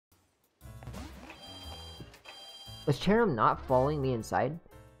Was Cherim not following me inside?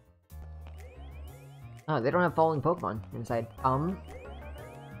 Oh, they don't have following Pokemon inside.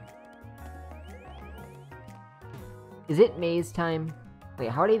 Is it maze time? Wait,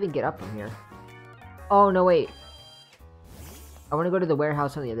 how would I even get up from here? Oh, no, wait. I want to go to the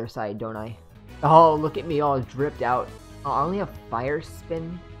warehouse on the other side, don't I? Oh, look at me all dripped out. Oh, I only have Fire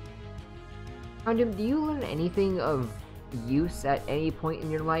Spin. Houndoom, do you learn anything of use at any point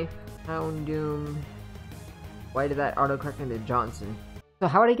in your life? Houndoom. Why did that autocorrect into Johnson? So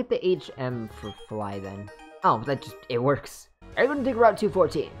how would I get the HM for Fly then? Oh, it works. Are you going to dig Route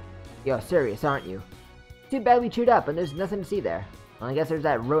 214? You're serious, aren't you? Too badly chewed up and there's nothing to see there. Well, I guess there's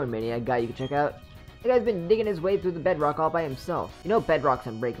that Ruin Maniac guy you can check out. The guy's been digging his way through the bedrock all by himself. You know bedrock's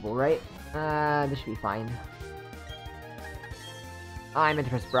unbreakable, right? This should be fine. Oh, I meant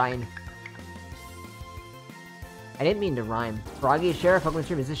to press Brian. I didn't mean to rhyme. Froggy Sheriff, welcome to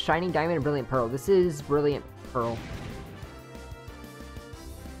stream. Is this Shining Diamond or Brilliant Pearl? This is Brilliant Pearl.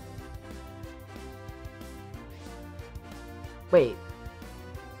 Wait.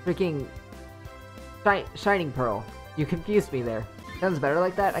 Freaking... Shining Pearl. You confused me there. Sounds better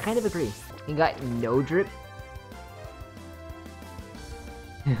like that? I kind of agree. You got no drip?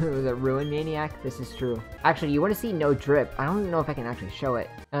 The Ruin Maniac? This is true. Actually, you want to see no drip? I don't even know if I can actually show it.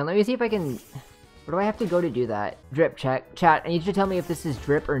 Let me see if I can... Where do I have to go to do that? Drip check. Chat, I need you to tell me if this is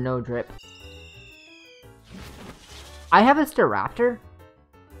drip or no drip. I have a Staraptor?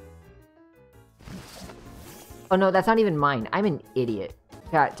 Oh no, that's not even mine. I'm an idiot.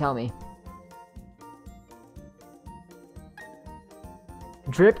 Chat, tell me.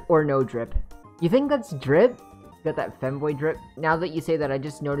 Drip or no drip? You think that's drip? Got that femboy drip? Now that you say that, I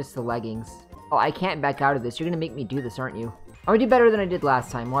just noticed the leggings. Oh, I can't back out of this. You're gonna make me do this, aren't you? I'm gonna do better than I did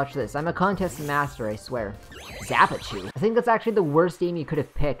last time. Watch this. I'm a contest master, I swear. Zapachu. I think that's actually the worst name you could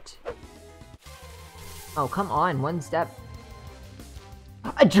have picked. Oh, come on. One step.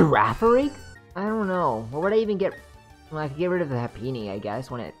 A Girafarig? I don't know. What would I even get? Well, I could get rid of the Happini, I guess,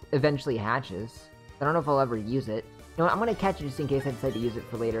 when it eventually hatches. I don't know if I'll ever use it. You know what? I'm gonna catch it just in case I decide to use it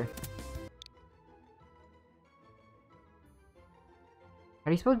for later. How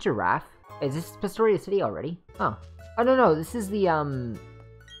do you spell giraffe? Is this Pastoria City already? Oh. Oh, no, this is the, Oh,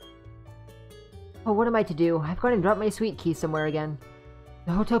 what am I to do? I've gone and dropped my sweet key somewhere again.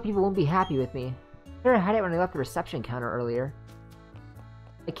 The hotel people won't be happy with me. Sure, I had it when I left the reception counter earlier.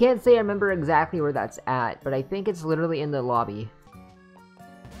 I can't say I remember exactly where that's at, but I think it's literally in the lobby.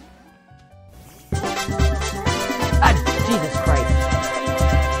 Ah, Jesus Christ.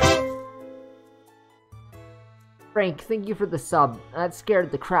 Frank, thank you for the sub. That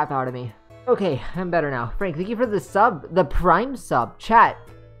scared the crap out of me. Okay, I'm better now. Frank, thank you for the sub. The Prime sub. Chat.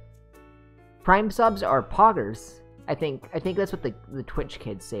 Prime subs are poggers. I think that's what the Twitch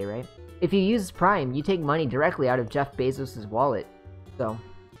kids say, right? If you use Prime, you take money directly out of Jeff Bezos' wallet. So,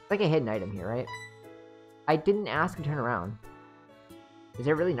 it's like a hidden item here, right? I didn't ask to turn around. Is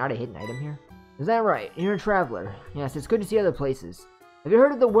there really not a hidden item here? Is that right? You're a traveler. Yes, it's good to see other places. Have you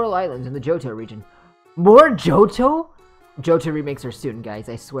heard of the Whirl Islands in the Johto region? More Johto? Johto remakes are soon, guys,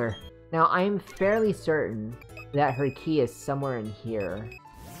 I swear. Now, I'm fairly certain that her key is somewhere in here.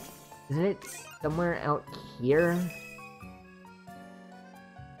 Isn't it somewhere out here?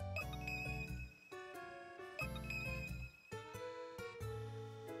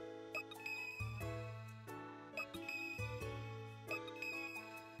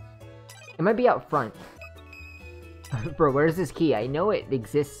 It might be out front. Bro, where's this key? I know it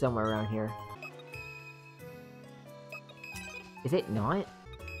exists somewhere around here. Is it not?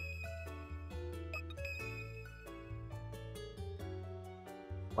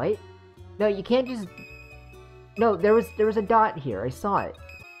 What? No, you can't just... No, there was a dot here. I saw it.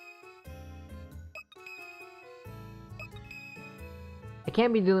 I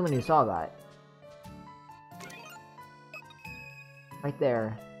can't be the only one who saw that. Right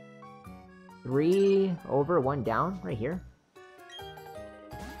there. 3 over, 1 down, right here.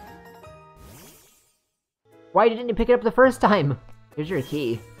 Why didn't you pick it up the first time? Here's your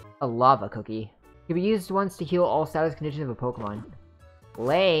key. A lava cookie. Can be used once to heal all status conditions of a Pokemon.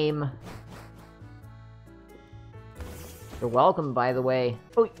 Lame. You're welcome, by the way.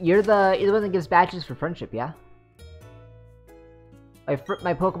 Oh, you're the one that gives badges for friendship, yeah?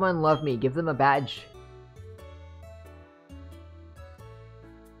 My Pokemon love me. Give them a badge.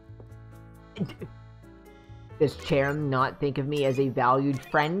 Does Cherim not think of me as a valued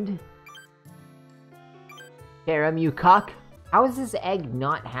friend? Cherim, you cock. How is this egg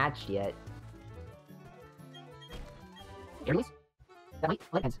not hatched yet? Here it is.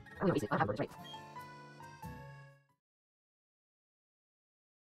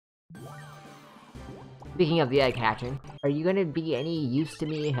 Speaking of the egg hatching, are you gonna be any use to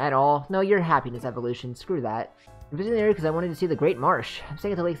me at all? No, you're happiness evolution. Screw that. I'm visiting there because I wanted to see the Great Marsh. I'm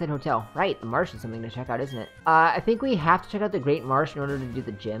staying at the Lakeside Hotel. Right, the marsh is something to check out, isn't it? I think we have to check out the Great Marsh in order to do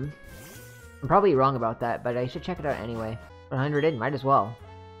the gym. I'm probably wrong about that, but I should check it out anyway. 100 in, might as well.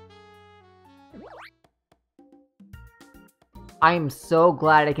 I'm so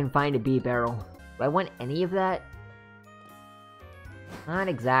glad I can find a bee barrel. Do I want any of that? Not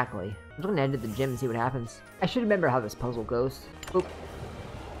exactly. I'm just gonna head to the gym and see what happens. I should remember how this puzzle goes. Oop.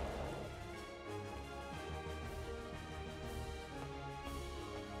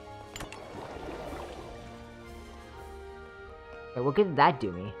 Okay, what did that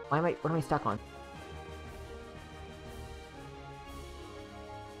do me? What am I stuck on?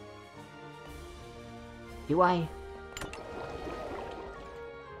 Do I?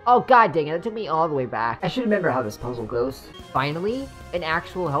 Oh god dang it, that took me all the way back. I should remember how this puzzle goes. Finally, an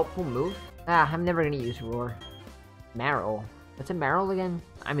actual helpful move. I'm never gonna use Roar. Marrow. What's a Marrow again?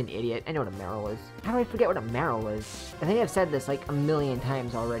 I'm an idiot. I know what a Marrow is. How do I forget what a Marrow is? I think I've said this like a million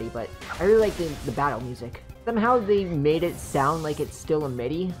times already, but I really like the battle music. Somehow they made it sound like it's still a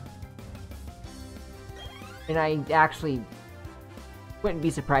MIDI. And I actually wouldn't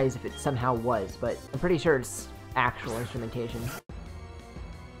be surprised if it somehow was, but I'm pretty sure it's actual instrumentation.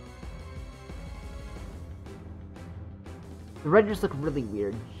 The renders look really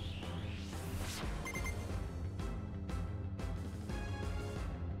weird.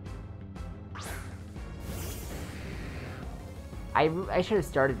 I should have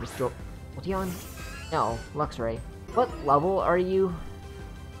started with Jolteon? No, Luxray. What level are you?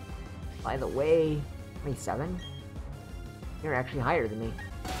 By the way, 27? You're actually higher than me.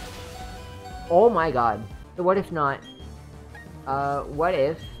 Oh my god. So what if not? What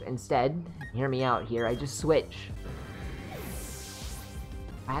if, instead, hear me out here, I just switch.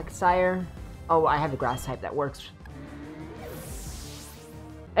 Quagsire? Oh, I have a grass type that works.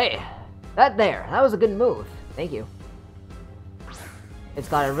 Hey! That was a good move. Thank you. It's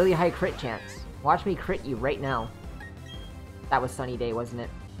got a really high crit chance. Watch me crit you right now. That was Sunny Day, wasn't it?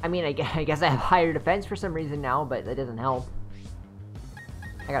 I mean, I guess I have higher defense for some reason now, but that doesn't help.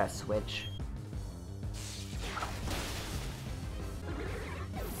 I gotta switch.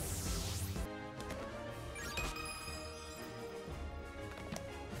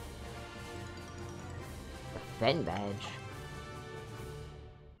 Fen badge.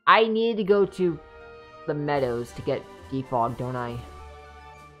 I need to go to the meadows to get defog, don't I?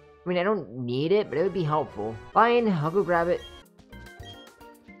 I mean, I don't need it, but it would be helpful. Fine, I'll go grab it.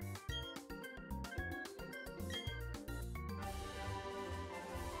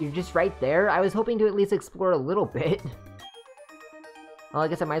 You're just right there? I was hoping to at least explore a little bit. Well, I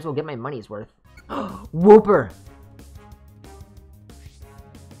guess I might as well get my money's worth. Whooper!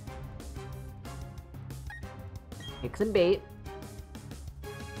 Pick some bait.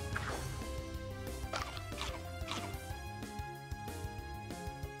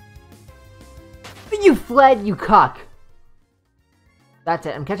 You fled, you cuck! That's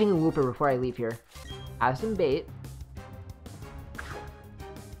it, I'm catching a Whooper before I leave here. Have some bait.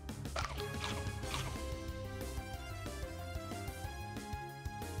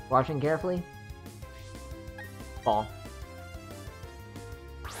 Watching carefully. Ball.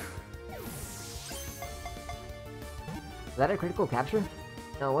 Was that a critical capture?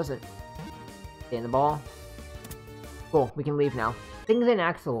 No, it wasn't. Stay in the ball. Cool, we can leave now. Things in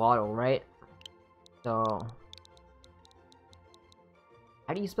axolotl, right? So...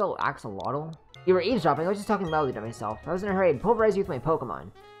 How do you spell axolotl? You were eavesdropping, I was just talking loudly to myself. I was in a hurry to pulverize you with my Pokemon.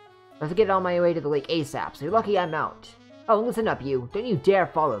 I have to get on my way to the lake ASAP, so you're lucky I'm out. Oh, listen up, you. Don't you dare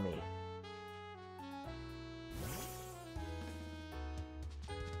follow me.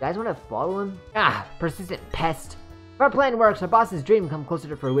 You guys want to follow him? Ah, persistent pest. If our plan works, our boss's dream come closer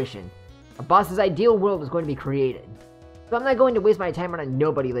to fruition. Our boss's ideal world is going to be created. So I'm not going to waste my time on a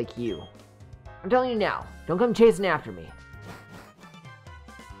nobody like you. I'm telling you now, don't come chasing after me.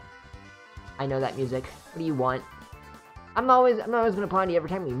 I know that music. What do you want? I'm not always gonna pawn you every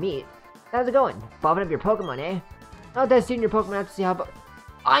time we meet. How's it going? Bobbing up your Pokemon, eh? I'll test you and your Pokemon to see how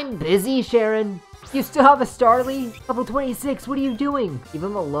I'm busy, Sharon! You still have a Starly? Level 26, what are you doing? Leave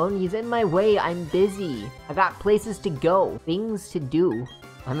him alone, he's in my way, I'm busy. I got places to go, things to do.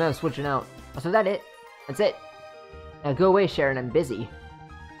 I'm not switching out. So is that it? That's it. Now go away, Sharon, I'm busy.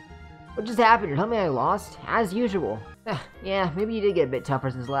 What just happened? You're telling me I lost? As usual. Yeah, maybe you did get a bit tougher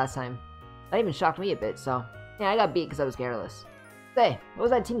since last time. That even shocked me a bit, so... Yeah, I got beat because I was careless. Say, what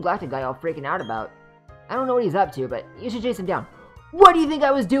was that Team Galactic guy all freaking out about? I don't know what he's up to, but you should chase him down. What do you think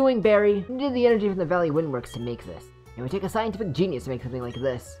I was doing, Barry? You did the energy from the Valley Windworks to make this. It would take a scientific genius to make something like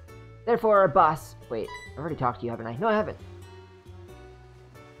this. Therefore, our boss... Wait, I've already talked to you, haven't I? No, I haven't.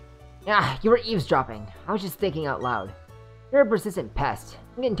 Ah, you were eavesdropping. I was just thinking out loud. You're a persistent pest.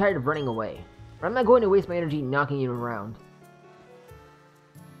 I'm getting tired of running away. But I'm not going to waste my energy knocking you around.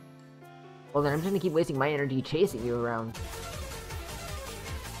 Well then, I'm just gonna keep wasting my energy chasing you around.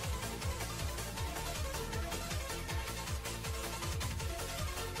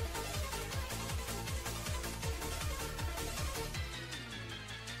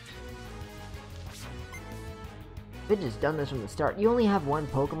 If I'd just done this from the start. You only have one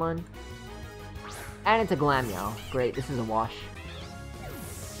Pokemon? And it's a Glammeow. Great, this is a wash.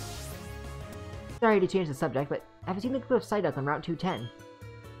 Sorry to change the subject, but have you seen the group of Psyduck on Route 210?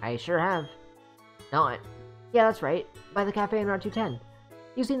 I sure have. Not. Yeah, that's right. By the cafe on Route 210.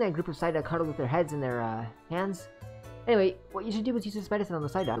 You've seen that group of Psyduck cuddled with their heads in their, hands? Anyway, what you should do is use this medicine on the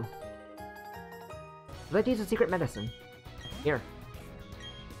Psyduck. I'd like to use a secret medicine. Here.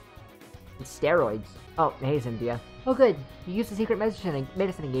 It's steroids. Oh, hey, Cynthia. Oh, good. You used the secret medicine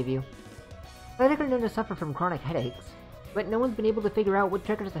I gave you. Psyduck are known to suffer from chronic headaches, but no one's been able to figure out what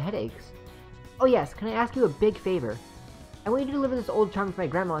triggers the headaches. Oh yes, can I ask you a big favor? I want you to deliver this old charm to my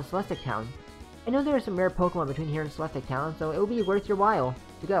grandma in Celestic Town. I know there are some rare Pokemon between here and Celestic Town, so it will be worth your while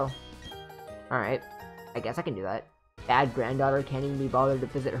to go. Alright, I guess I can do that. Bad granddaughter can't even be bothered to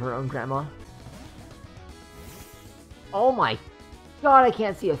visit her own grandma. Oh my god, I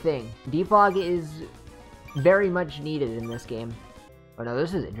can't see a thing. Defog is very much needed in this game. Oh no,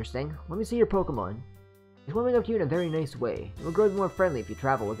 this is interesting. Let me see your Pokemon. It's warming up to you in a very nice way. It will grow more friendly if you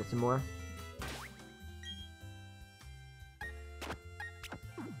travel with it some more.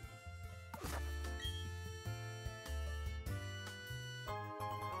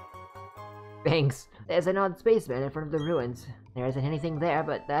 Thanks. There's an odd spaceman in front of the ruins. There isn't anything there,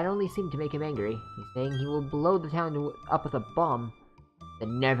 but that only seemed to make him angry. He's saying he will blow the town up with a bomb. The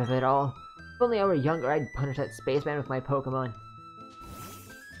nerve of it all. If only I were younger, I'd punish that spaceman with my Pokemon.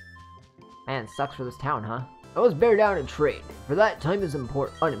 Man, sucks for this town, huh? I must bear down and trade. For that, time is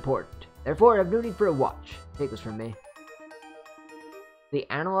unimportant. Therefore, I have no need for a watch. Take this from me. The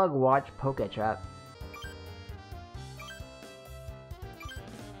Analog Watch Poketrap.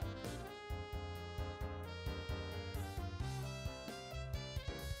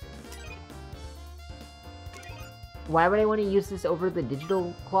 Why would I want to use this over the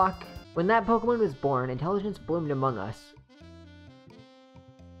digital clock? When that Pokemon was born, intelligence bloomed among us.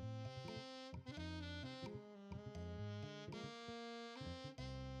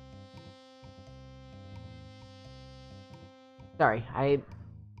 Sorry, I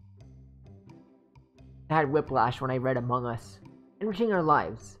had whiplash when I read Among Us. Enriching our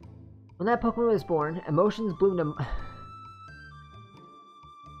lives. When that Pokemon was born, emotions bloomed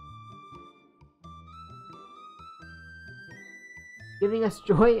giving us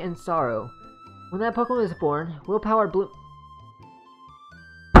joy and sorrow. When that Pokemon was born, willpower bloomed.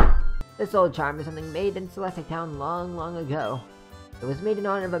 This old charm is something made in Celestic Town long, long ago. It was made in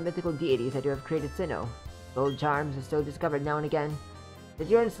honor of a mythical deity said to have created Sinnoh. Old charms are still discovered now and again. Since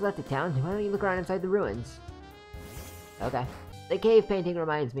you're in Celestic Town, why don't you look around inside the ruins? Okay. The cave painting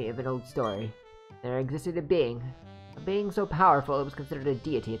reminds me of an old story. There existed a being so powerful it was considered a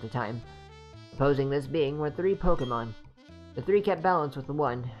deity at the time. Opposing this being were 3 Pokemon. The 3 kept balance with the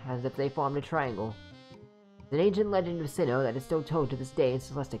one, as if they formed a triangle. It's an ancient legend of Sinnoh that is still told to this day in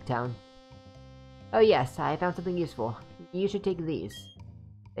Celestic Town. Oh yes, I found something useful. You should take these.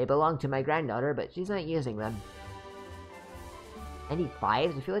 They belong to my granddaughter, but she's not using them. I need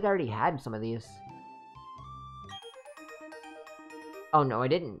 5s? I feel like I already had some of these. Oh no, I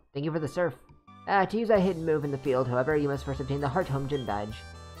didn't. Thank you for the surf. To use that hidden move in the field, however, you must first obtain the Heart Home Gym badge.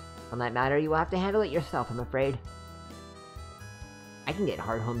 On that matter, you will have to handle it yourself, I'm afraid. I can get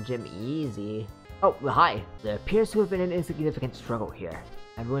Heart Home Gym easy. Oh, hi. There appears to have been an insignificant struggle here.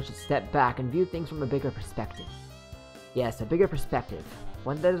 Everyone should step back and view things from a bigger perspective. Yes, a bigger perspective.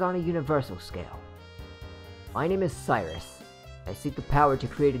 One that is on a universal scale. My name is Cyrus. I seek the power to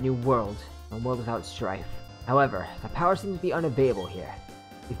create a new world without strife. However, the power seems to be unavailable here.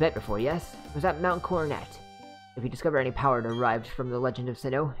 We've met before, yes? It was at Mount Coronet. If you discover any power derived from the legend of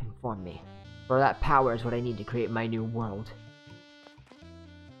Sinnoh, inform me. For that power is what I need to create my new world.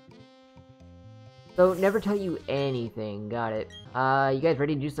 So, never tell you anything. Got it. You guys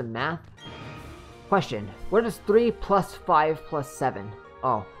ready to do some math? Question. What is 3 plus 5 plus 7?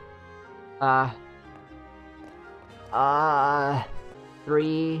 Oh.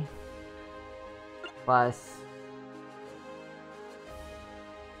 3 plus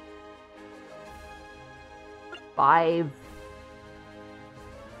 5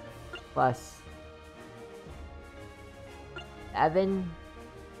 plus 7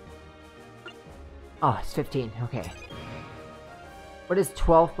 Oh, it's 15. Okay. What is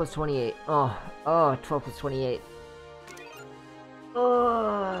 12 plus 28? Oh, 12 plus 28.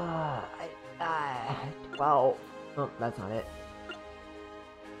 Oh, 12. Oh, that's not it.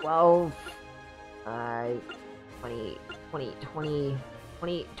 12.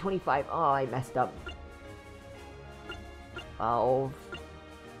 20, 25. Oh, I messed up. 12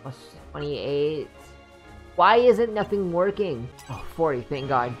 plus 28. Why isn't nothing working? Oh, 40, thank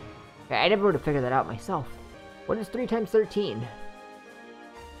God. Okay, I never would have figured that out myself. What is 3 times 13?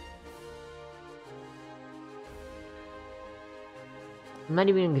 I'm not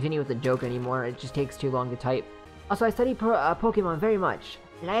even gonna continue with the joke anymore, it just takes too long to type. Also, I study Pokemon very much,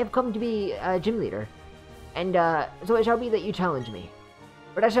 and I have come to be a gym leader. And, so it shall be that you challenge me.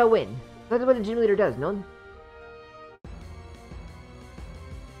 But I shall win. That's what a gym leader does, no?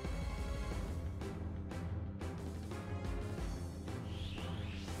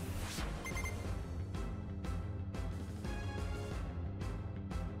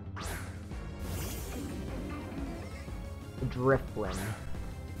 Drifblim.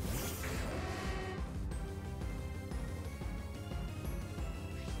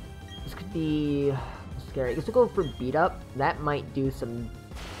 This could be scary. I guess we'll go for beat up. That might do some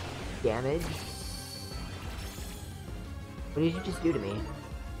damage. What did you just do to me?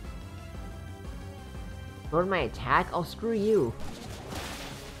 Lowered my attack? Oh, screw you.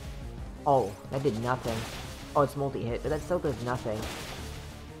 Oh, that did nothing. Oh, it's multi-hit, but that still does nothing.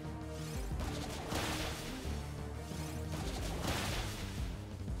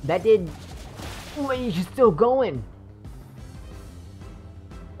 That did... Oh, you're still going!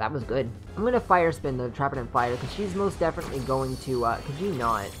 That was good. I'm gonna fire spin the Trap It in Fire, because she's most definitely going to, could you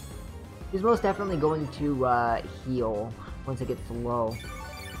not? She's most definitely going to, heal once it gets low.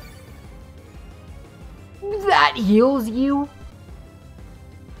 That heals you?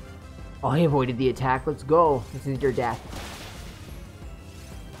 Oh, I avoided the attack. Let's go. This is your death.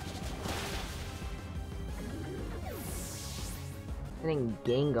 I think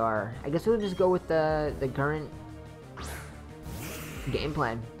Gengar. I guess we'll just go with the current game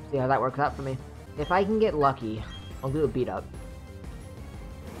plan. See how that works out for me. If I can get lucky, I'll do a beat up.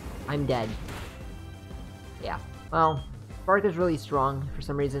 I'm dead. Yeah. Well, Spark is really strong for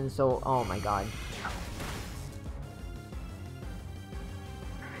some reason, so oh my god.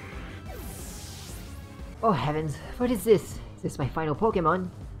 Oh heavens, what is this? Is this my final Pokemon?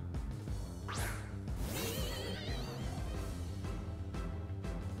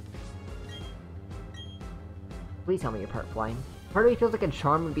 Please tell me you're part flying. Part of me feels like a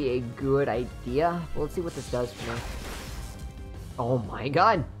charm would be a good idea. Well, let's see what this does for me. Oh my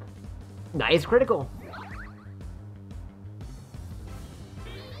god! Nice critical!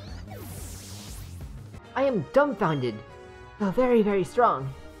 I am dumbfounded! Oh, very, very strong.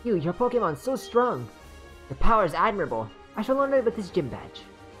 Your Pokemon's so strong. Your power is admirable. I shall learn it with this gym badge.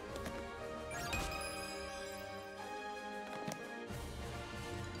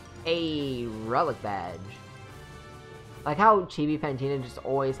 A relic badge. Like how Chibi Fantina just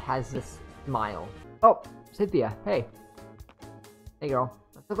always has this smile. Oh, Cynthia, hey. Hey girl,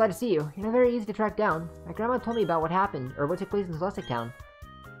 I'm so glad to see you. You're not very easy to track down. My grandma told me about what happened, or what took place in Celestic Town.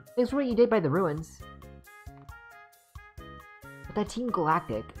 Thanks for what you did by the ruins. But that Team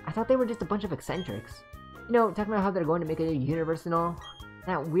Galactic, I thought they were just a bunch of eccentrics. You know, talking about how they're going to make a new universe and all.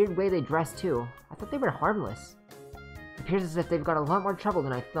 That weird way they dress too. I thought they were harmless. It appears as if they've got a lot more trouble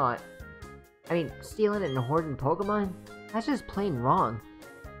than I thought. I mean, stealing and hoarding Pokemon? That's just plain wrong.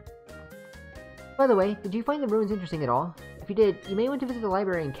 By the way, did you find the ruins interesting at all? If you did, you may want to visit the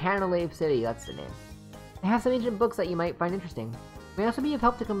library in Canalave City, that's the name. They have some ancient books that you might find interesting. It may also be of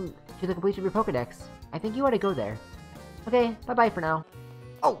help to the completion of your Pokedex. I think you ought to go there. Okay, bye-bye for now.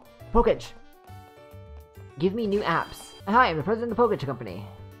 Oh, Poketch! Give me new apps. Hi, I'm the president of the Poketch Company.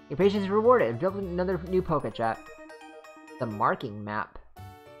 Your patience is rewarded. I've developed another new Poketch app. The marking map.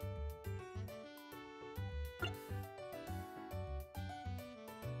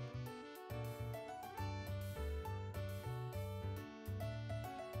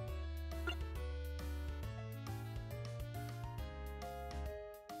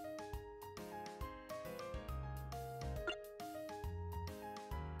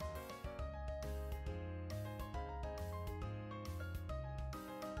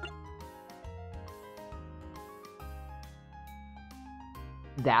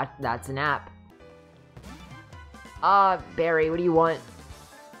 That's an app. Barry, what do you want?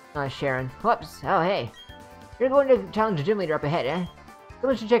 Sharon. Whoops. Oh, hey. You're going to challenge the gym leader up ahead, eh?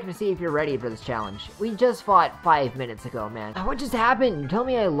 Someone should check to see if you're ready for this challenge. We just fought 5 minutes ago, man. What just happened? You tell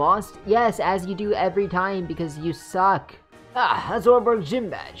me I lost? Yes, as you do every time, because you suck. Ah, that's Orborg's gym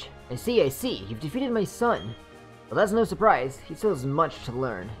badge. I see. You've defeated my son. Well, that's no surprise. He still has much to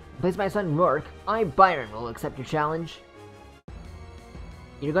learn. In place of my son Rourke, I, Byron, will accept your challenge.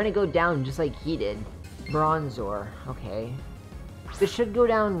 You're gonna go down just like he did. Bronzor. Okay. This should go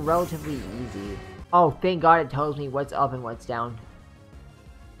down relatively easy. Oh, thank God it tells me what's up and what's down.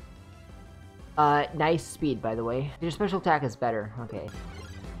 Nice speed, by the way. Your special attack is better. Okay.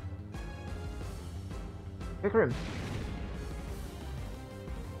 Trick room.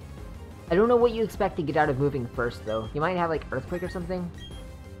 I don't know what you expect to get out of moving first, though. You might have, like, Earthquake or something.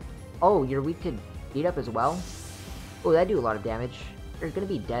 Oh, you're weak to beat up as well? Oh, that'd do a lot of damage. You're gonna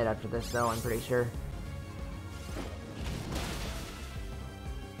be dead after this, though, I'm pretty sure.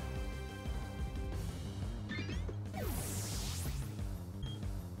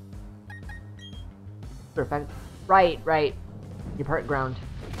 Perfect. Right. You're part ground.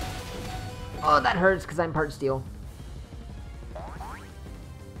 Oh, that hurts because I'm part steel.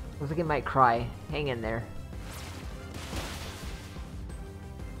 Looks like it might cry. Hang in there.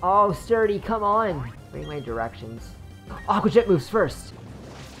 Oh, sturdy, come on! Reading my directions. Aqua Jet moves first!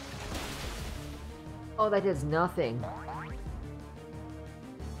 Oh, that does nothing.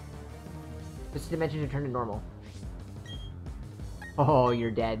 This dimension to turn to normal. Oh,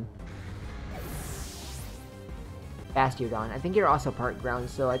 you're dead. Bastiodon. I think you're also part ground,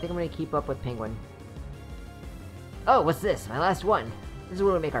 so I think I'm gonna keep up with Penguin. Oh, what's this? My last one. This is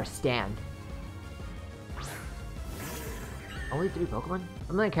where we make our stand. Only 3 Pokemon?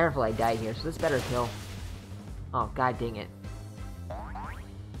 I'm not careful I die here, so this better kill. Oh, god dang it.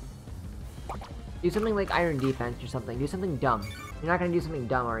 Do something like Iron Defense or something. Do something dumb. You're not gonna do something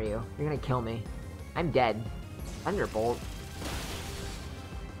dumb, are you? You're gonna kill me. I'm dead. Thunderbolt.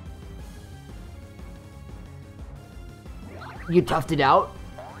 You toughed it out?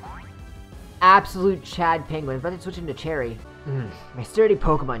 Absolute Chad Penguin. About to switch into Cherry. My sturdy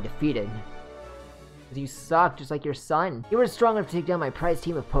Pokemon defeated. You suck, just like your son. You were strong enough to take down my prized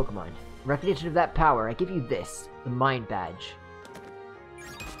team of Pokemon. In recognition of that power, I give you this, the Mind Badge.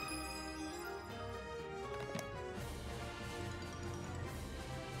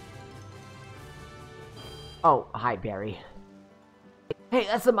 Oh, hi, Barry. Hey,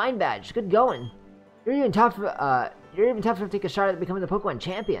 that's the Mind Badge. Good going. You're even tougher to take a shot at becoming the Pokemon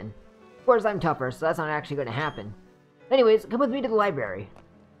champion. Of course, I'm tougher, so that's not actually going to happen. Anyways, come with me to the library.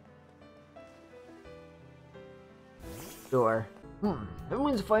 Sure.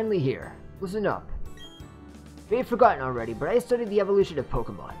 Everyone's finally here. Listen up. You may have forgotten already, but I studied the evolution of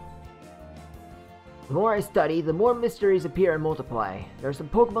Pokemon. The more I study, the more mysteries appear and multiply. There are some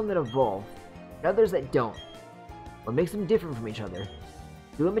Pokemon that evolve, and others that don't. What makes them different from each other?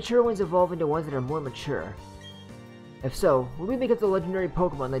 Do immature ones evolve into ones that are more mature? If so, will we make up the legendary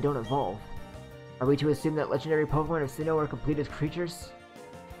Pokemon that don't evolve? Are we to assume that legendary Pokemon of Sinnoh are complete as creatures?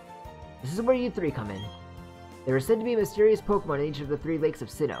 This is where you 3 come in. There are said to be mysterious Pokemon in each of the 3 lakes of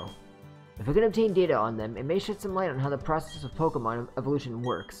Sinnoh. If we can obtain data on them, it may shed some light on how the process of Pokemon evolution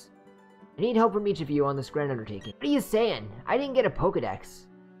works. I need help from each of you on this grand undertaking. What are you saying? I didn't get a Pokedex.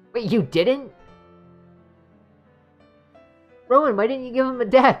 Wait, you didn't? Rowan, why didn't you give him a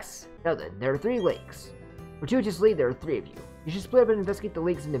dex? Now then, there are 3 lakes. Fortuitously, there are 3 of you. You should split up and investigate the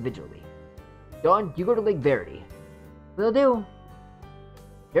lakes individually. Dawn, you go to Lake Verity. Will do.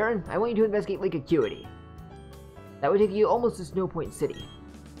 Darren, I want you to investigate Lake Acuity. That would take you almost to Snow Point City.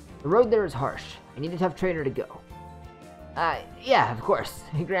 The road there is harsh. I need a tough trainer to go. Yeah, of course.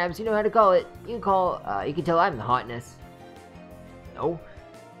 Grabs, you know how to call it. You can tell I'm the hotness. No.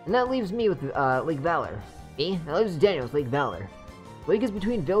 And that leaves me with, Lake Valor. Me? That leaves Daniel with Lake Valor. The lake is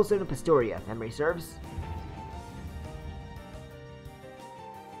between Vilstone and Pastoria, if memory serves.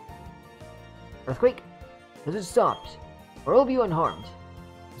 Earthquake? Has it stopped? Are all of you unharmed?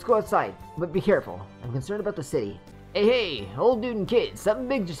 Let's go outside, but be careful. I'm concerned about the city. Hey, old dude and kids, something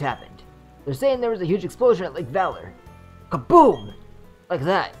big just happened. They're saying there was a huge explosion at Lake Valor. Kaboom! Like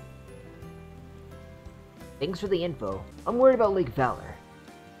that. Thanks for the info. I'm worried about Lake Valor.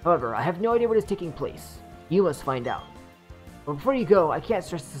 However, I have no idea what is taking place. You must find out. But before you go, I can't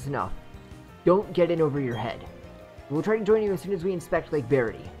stress this enough. Don't get in over your head. We'll try to join you as soon as we inspect Lake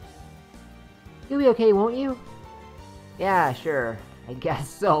Verity. You'll be okay, won't you? Yeah, sure. I guess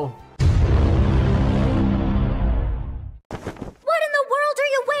so.